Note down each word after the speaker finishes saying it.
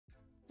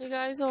Hey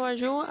guys, how are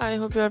you? I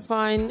hope you are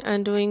fine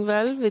and doing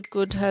well with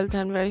good health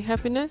and very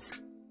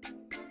happiness.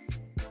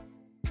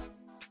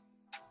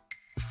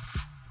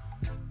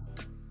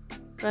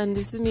 And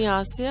this is me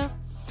Asya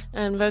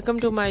and welcome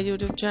to my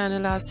YouTube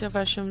channel Asya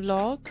Fashion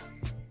Vlog.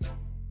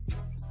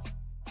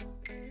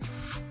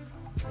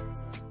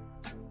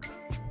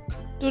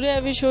 Today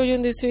I will show you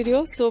in this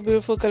video so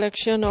beautiful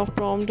collection of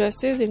prom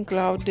dresses in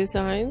cloud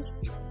designs.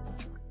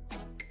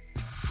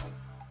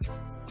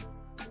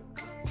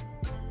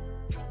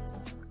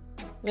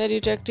 Very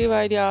attractive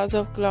ideas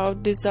of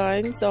cloud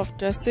designs of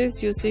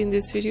dresses you see in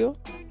this video.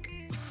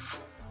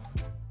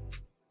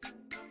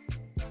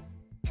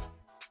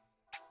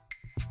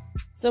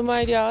 Some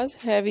ideas: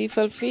 heavy,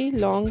 fluffy,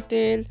 long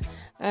tail,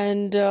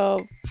 and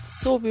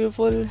so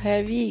beautiful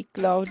heavy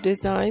cloud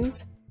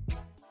designs.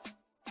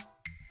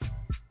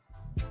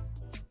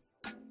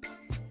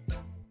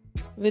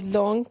 With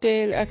long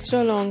tail,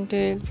 extra long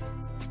tail.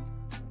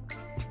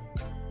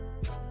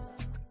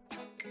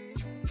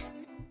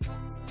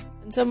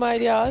 Some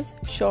ideas: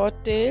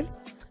 short tail,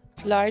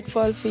 light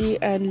fluffy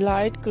and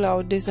light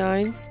cloud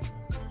designs.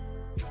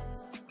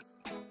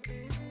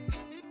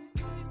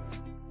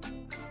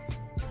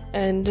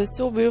 And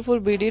so beautiful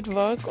beaded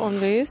work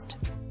on waist.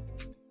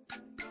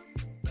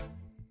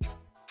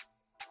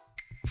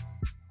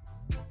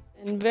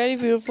 And very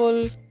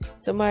beautiful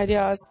some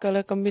ideas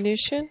color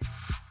combination.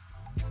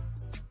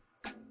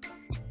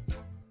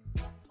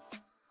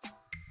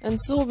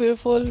 And so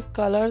beautiful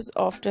colors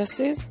of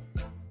dresses.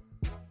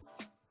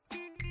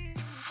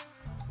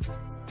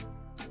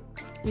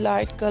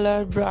 Light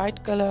color,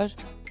 bright color,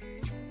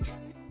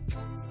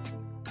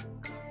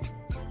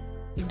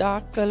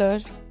 dark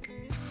color,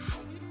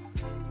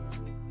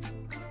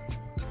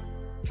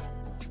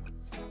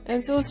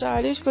 and so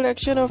stylish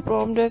collection of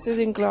prom dresses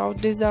in cloud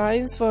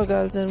designs for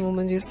girls and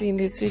women you see in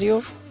this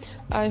video.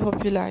 I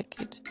hope you like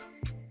it.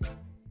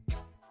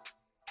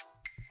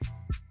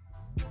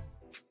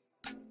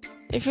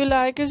 If you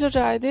like it, so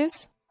try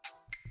this.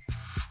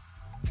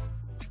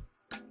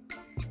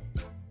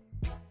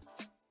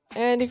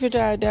 And if you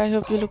try it, I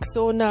hope you look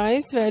so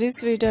nice, very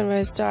sweet and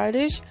very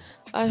stylish.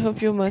 I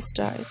hope you must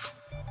try it.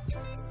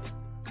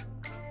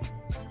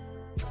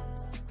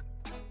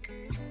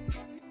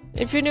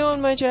 If you're new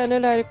on my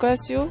channel, I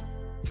request you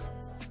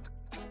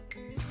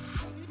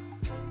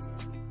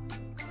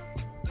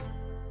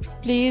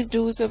please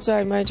do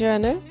subscribe my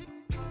channel.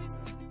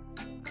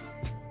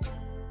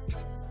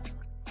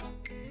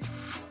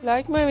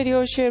 Like my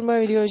videos, share my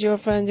videos with your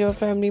friends, your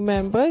family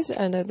members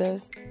and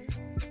others.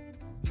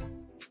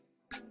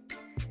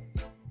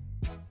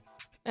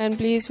 And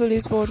please fully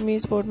support me,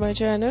 support my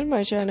channel.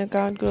 My channel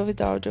can't grow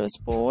without your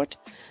support,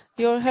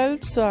 your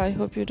help, so I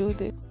hope you do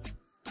this.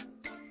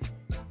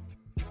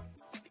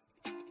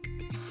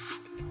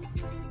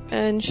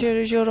 And share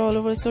it your all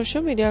over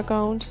social media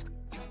accounts.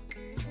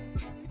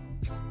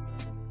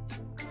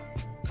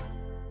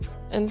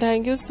 And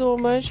thank you so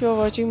much for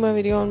watching my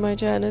video on my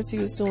channel. See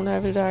you soon. I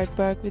will write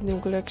back with new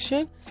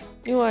collection,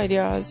 new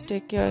ideas.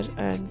 Take care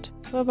and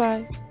bye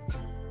bye.